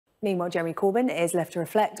Meanwhile, Jeremy Corbyn is left to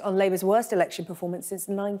reflect on Labour's worst election performance since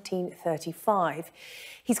 1935.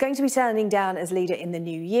 He's going to be standing down as leader in the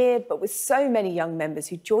new year, but with so many young members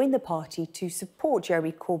who joined the party to support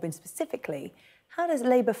Jeremy Corbyn specifically, how does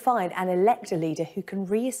Labour find and elect a leader who can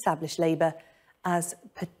re-establish Labour as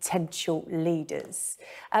potential leaders?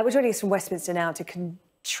 We're joining us from Westminster now to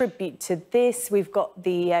contribute to this. We've got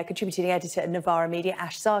the contributing editor at Novara Media,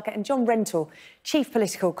 Ash Sarkar, and John Rentoul, chief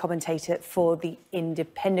political commentator for The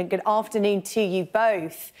Independent. Good afternoon to you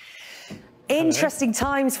both. Interesting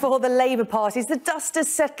times for the Labour parties. The dust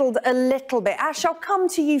has settled a little bit. Ash, I'll come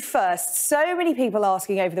to you first. So many people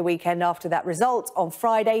asking over the weekend after that result on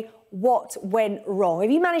Friday, what went wrong?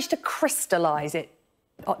 Have you managed to crystallise it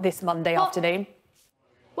this Monday afternoon?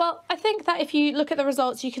 Well, I think that if you look at the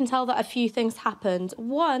results, you can tell that a few things happened.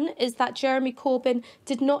 One is that Jeremy Corbyn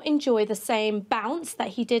did not enjoy the same bounce that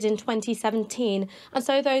he did in 2017. And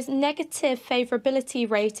so those negative favourability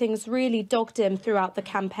ratings really dogged him throughout the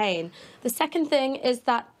campaign. The second thing is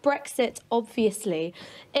that Brexit, obviously,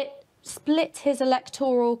 it split his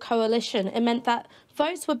electoral coalition. It meant that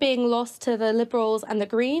votes were being lost to the Liberals and the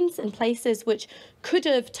Greens in places which could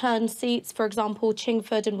have turned seats, for example,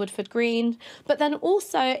 Chingford and Woodford Green. But then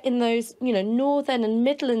also in those, Northern and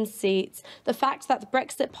Midland seats, the fact that the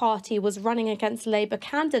Brexit Party was running against Labour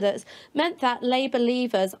candidates meant that Labour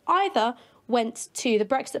leavers either went to the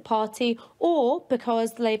Brexit Party or,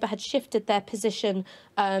 because Labour had shifted their position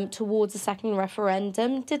towards a second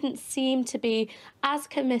referendum, didn't seem to be as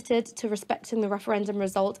committed to respecting the referendum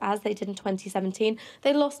result as they did in 2017.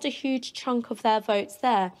 They lost a huge chunk of their votes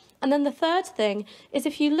there. And then the third thing is,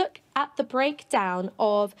 if you look at the breakdown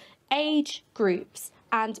of age groups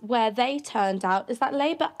and where they turned out, is that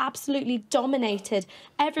Labour absolutely dominated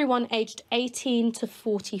everyone aged 18 to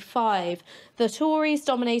 45. The Tories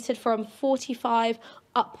dominated from 45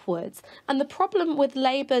 upwards. And the problem with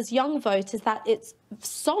Labour's young vote is that it's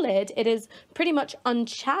solid, it is pretty much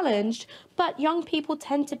unchallenged, but young people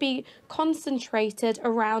tend to be concentrated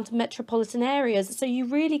around metropolitan areas, so you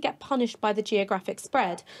really get punished by the geographic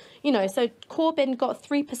spread. So Corbyn got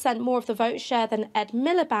 3% more of the vote share than Ed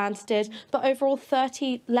Miliband did, but overall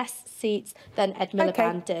 30 less seats than Ed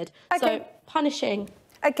Miliband did. So punishing.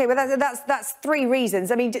 OK, well, that's three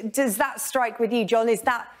reasons. I mean, does that strike with you, John? Is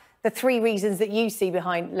that the three reasons that you see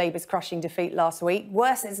behind Labour's crushing defeat last week?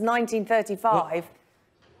 Worse since 1935.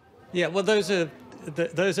 Well, those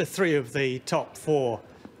are three of the top four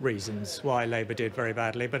reasons why Labour did very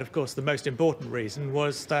badly. But of course, the most important reason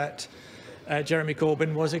was that Jeremy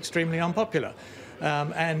Corbyn was extremely unpopular.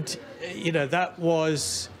 That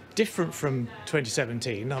was different from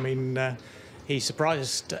 2017. I mean, he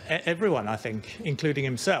surprised everyone, I think, including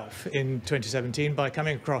himself, in 2017 by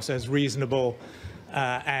coming across as reasonable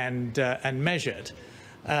and measured,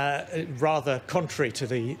 rather contrary to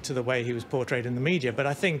the way he was portrayed in the media. But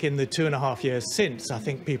I think in the 2.5 years since, I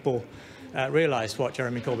think people realised what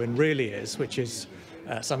Jeremy Corbyn really is, which is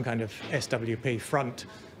some kind of SWP front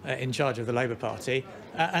in charge of the Labour Party,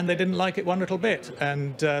 and they didn't like it one little bit.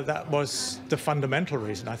 And that was the fundamental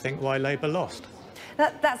reason, I think, why Labour lost.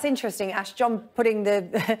 That's interesting, Ash. John putting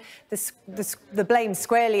the blame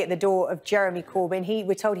squarely at the door of Jeremy Corbyn.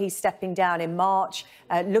 We're told he's stepping down in March,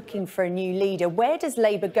 looking for a new leader. Where does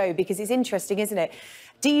Labour go? Because it's interesting, isn't it?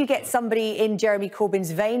 Do you get somebody in Jeremy Corbyn's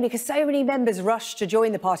vein? Because so many members rushed to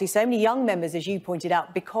join the party, so many young members, as you pointed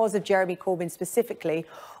out, because of Jeremy Corbyn specifically.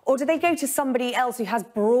 Or do they go to somebody else who has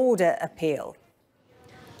broader appeal?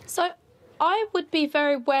 So I would be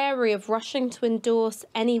very wary of rushing to endorse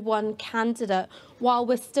any one candidate while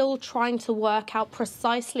we're still trying to work out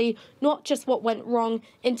precisely not just what went wrong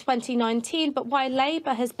in 2019, but why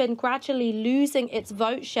Labour has been gradually losing its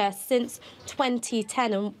vote share since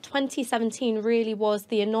 2010, and 2017 really was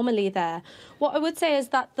the anomaly there. What I would say is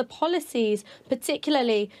that the policies,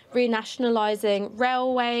 particularly renationalising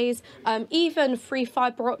railways, even free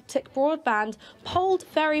fibre optic broadband, polled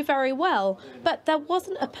very, very well. But there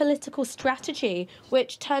wasn't a political strategy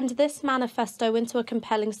which turned this manifesto into a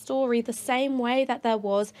compelling story the same way that there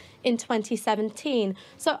was in 2017.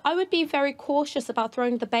 So I would be very cautious about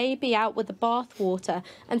throwing the baby out with the bathwater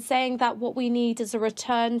and saying that what we need is a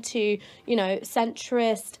return to,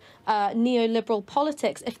 centrist, neoliberal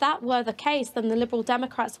politics. If that were the case, then the Liberal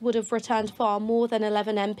Democrats would have returned far more than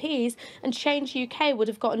 11 MPs, and Change UK would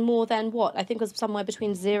have gotten more than, what, I think was somewhere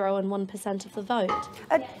between 0 and 1% of the vote.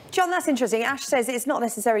 John, that's interesting. Ash says it's not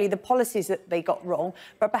necessarily the policies that they got wrong,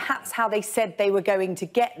 but perhaps how they said they were going to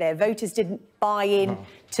get there. Voters didn't buy in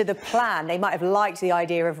to the plan. They might have liked the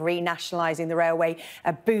idea of renationalising the railway,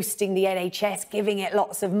 boosting the NHS, giving it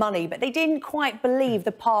lots of money, but they didn't quite believe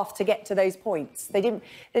the path to get to those points. They didn't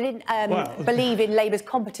didn't believe in Labour's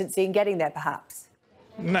competency in getting there, perhaps?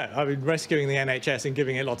 No, I mean, rescuing the NHS and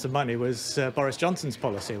giving it lots of money was Boris Johnson's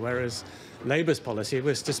policy, whereas Labour's policy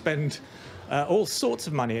was to spend all sorts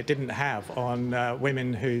of money it didn't have on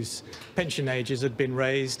women whose pension ages had been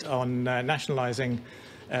raised, on nationalising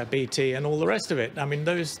BT and all the rest of it. I mean,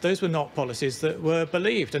 those were not policies that were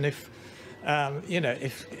believed. And if, you know,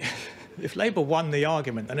 if Labour won the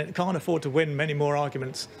argument, and it can't afford to win many more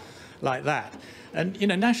arguments like that. And, you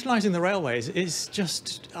know, nationalising the railways is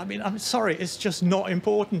just, I mean, I'm sorry, it's just not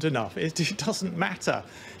important enough. It doesn't matter.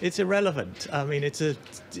 It's irrelevant. I mean, it's a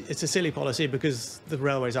silly policy because the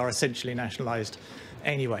railways are essentially nationalised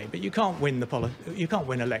anyway. But you can't win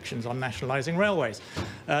elections on nationalising railways.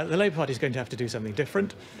 The Labour Party is going to have to do something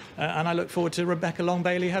different, and I look forward to Rebecca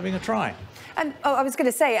Long-Bailey having a try. And I was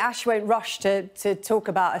going to say, Ash won't rush to talk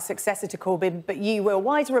about a successor to Corbyn, but you will.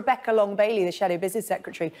 Why is Rebecca Long-Bailey, the Shadow Business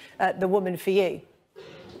Secretary, the woman for you?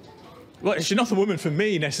 Well, she's not the woman for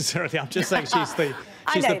me necessarily. I'm just saying she's the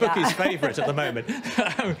bookie's favourite at the moment.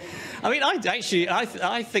 I mean,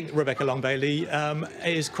 I think Rebecca Long-Bailey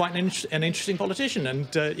is quite an interesting politician,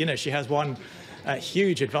 and you know, she has one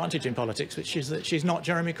huge advantage in politics, which is that she's not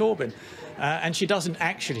Jeremy Corbyn, and she doesn't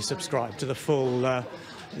actually subscribe to the full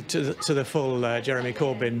Jeremy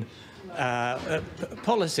Corbyn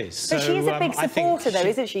policies. But she is a big supporter, though,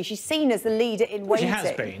 isn't she? She's seen as the leader in waiting. She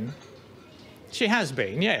has been. She has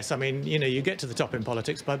been, yes. I mean, you know, you get to the top in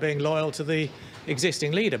politics by being loyal to the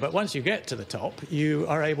existing leader. But once you get to the top, you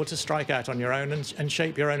are able to strike out on your own and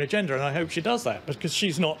shape your own agenda. And I hope she does that, because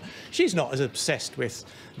she's not as obsessed with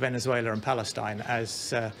Venezuela and Palestine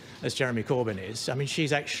as Jeremy Corbyn is. I mean,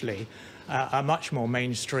 she's actually a much more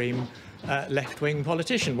mainstream left-wing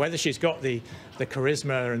politician. Whether she's got the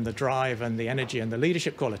charisma and the drive and the energy and the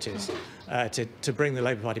leadership qualities to bring the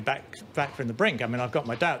Labour Party back from the brink, I mean, I've got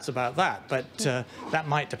my doubts about that, but that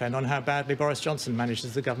might depend on how badly Boris Johnson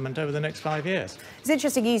manages the government over the next 5 years. It's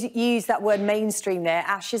interesting you use that word mainstream there.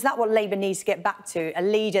 Ash, is that what Labour needs to get back to, a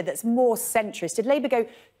leader that's more centrist? Did Labour go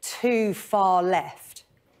too far left?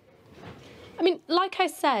 I mean, like I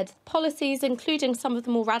said, policies, including some of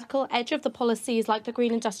the more radical edge of the policies like the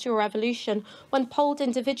Green Industrial Revolution, when polled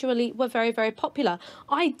individually, were very, very popular.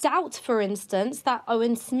 I doubt, for instance, that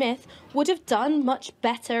Owen Smith would have done much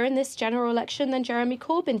better in this general election than Jeremy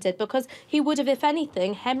Corbyn did, because he would have, if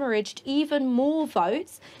anything, hemorrhaged even more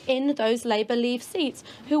votes in those Labour Leave seats.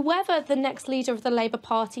 Whoever the next leader of the Labour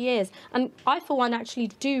Party is, and I, for one, actually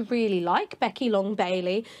do really like Becky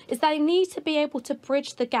Long-Bailey, is they need to be able to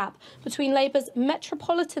bridge the gap between Labour's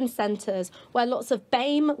metropolitan centres, where lots of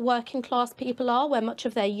BAME working class people are, where much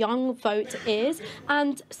of their young vote is,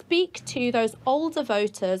 and speak to those older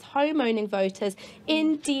voters, home-owning voters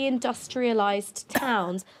in deindustrialised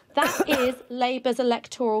towns. That is Labour's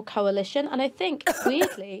electoral coalition, and I think,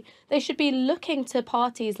 weirdly, they should be looking to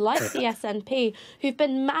parties like the SNP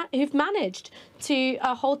who've managed to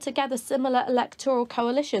hold together similar electoral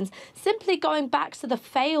coalitions. Simply going back to the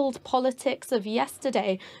failed politics of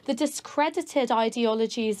yesterday, the discredited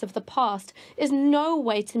ideologies of the past, is no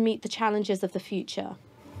way to meet the challenges of the future.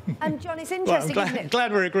 And John, it's interesting, well, isn't it?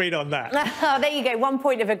 Glad we're agreed on that. Oh, there you go, 1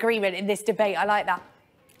 point of agreement in this debate. I like that.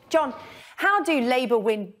 John, how do Labour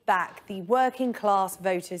win back the working class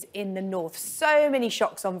voters in the north? So many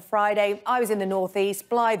shocks on Friday. I was in the northeast,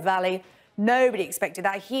 Blythe Valley. Nobody expected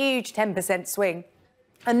that huge 10% swing.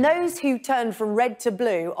 And those who turned from red to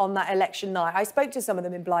blue on that election night, I spoke to some of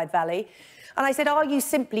them in Blythe Valley, and I said, are you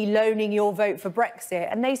simply loaning your vote for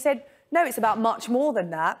Brexit? And they said, no, it's about much more than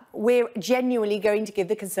that. We're genuinely going to give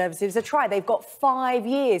the Conservatives a try. They've got 5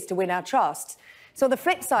 years to win our trusts. So on the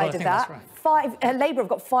flip side of that, Labour have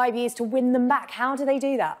got 5 years to win them back. How do they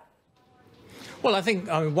do that? Well, I think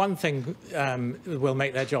one thing will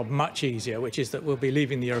make their job much easier, which is that we'll be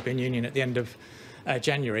leaving the European Union at the end of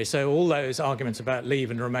January. So all those arguments about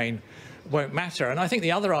leave and remain won't matter. And I think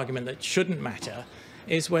the other argument that shouldn't matter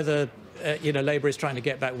is whether you know, Labour is trying to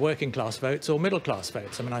get back working class votes or middle class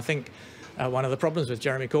votes. I mean, I think one of the problems with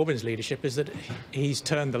Jeremy Corbyn's leadership is that he's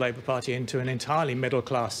turned the Labour Party into an entirely middle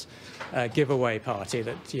class giveaway party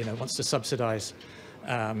that, you know, wants to subsidise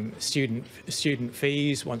student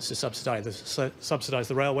fees, wants to subsidise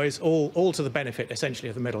the railways, all to the benefit essentially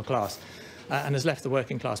of the middle class. And has left the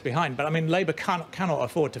working class behind. But I mean, Labour cannot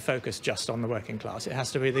afford to focus just on the working class. It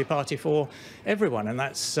has to be the party for everyone, and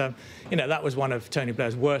that's you know, that was one of Tony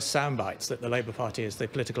Blair's worst sound bites, that the Labour Party is the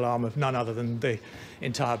political arm of none other than the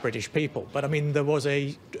entire British people. But I mean, there was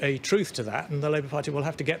a truth to that, and the Labour Party will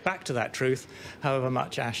have to get back to that truth, however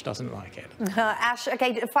much Ash doesn't like it. Ash,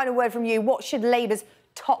 OK, a final word from you. What should Labour's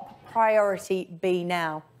top priority be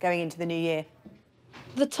now, going into the new year?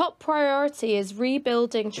 The top priority is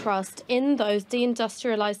rebuilding trust in those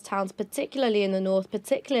deindustrialised towns, particularly in the north,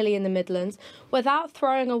 particularly in the Midlands, without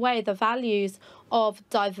throwing away the values of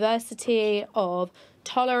diversity, of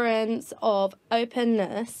tolerance, of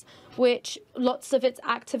openness, which lots of its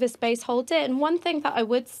activist base hold dear. And one thing that I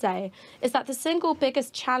would say is that the single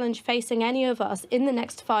biggest challenge facing any of us in the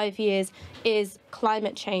next 5 years is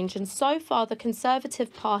climate change. And so far, the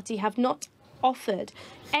Conservative Party have not offered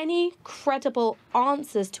any credible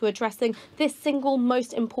answers to addressing this single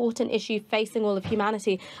most important issue facing all of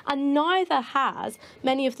humanity, and neither has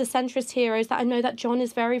many of the centrist heroes that I know that John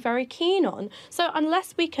is very, very keen on. So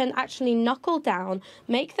unless we can actually knuckle down,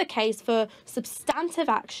 make the case for substantive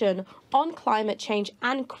action on climate change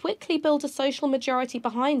and quickly build a social majority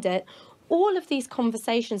behind it, all of these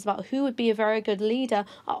conversations about who would be a very good leader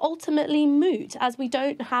are ultimately moot, as we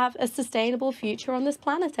don't have a sustainable future on this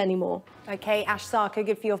planet anymore. OK, Ash Sarkar,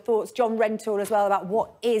 good for your thoughts. John Rentoul as well about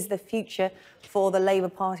what is the future for the Labour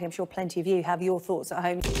Party. I'm sure plenty of you have your thoughts at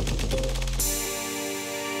home.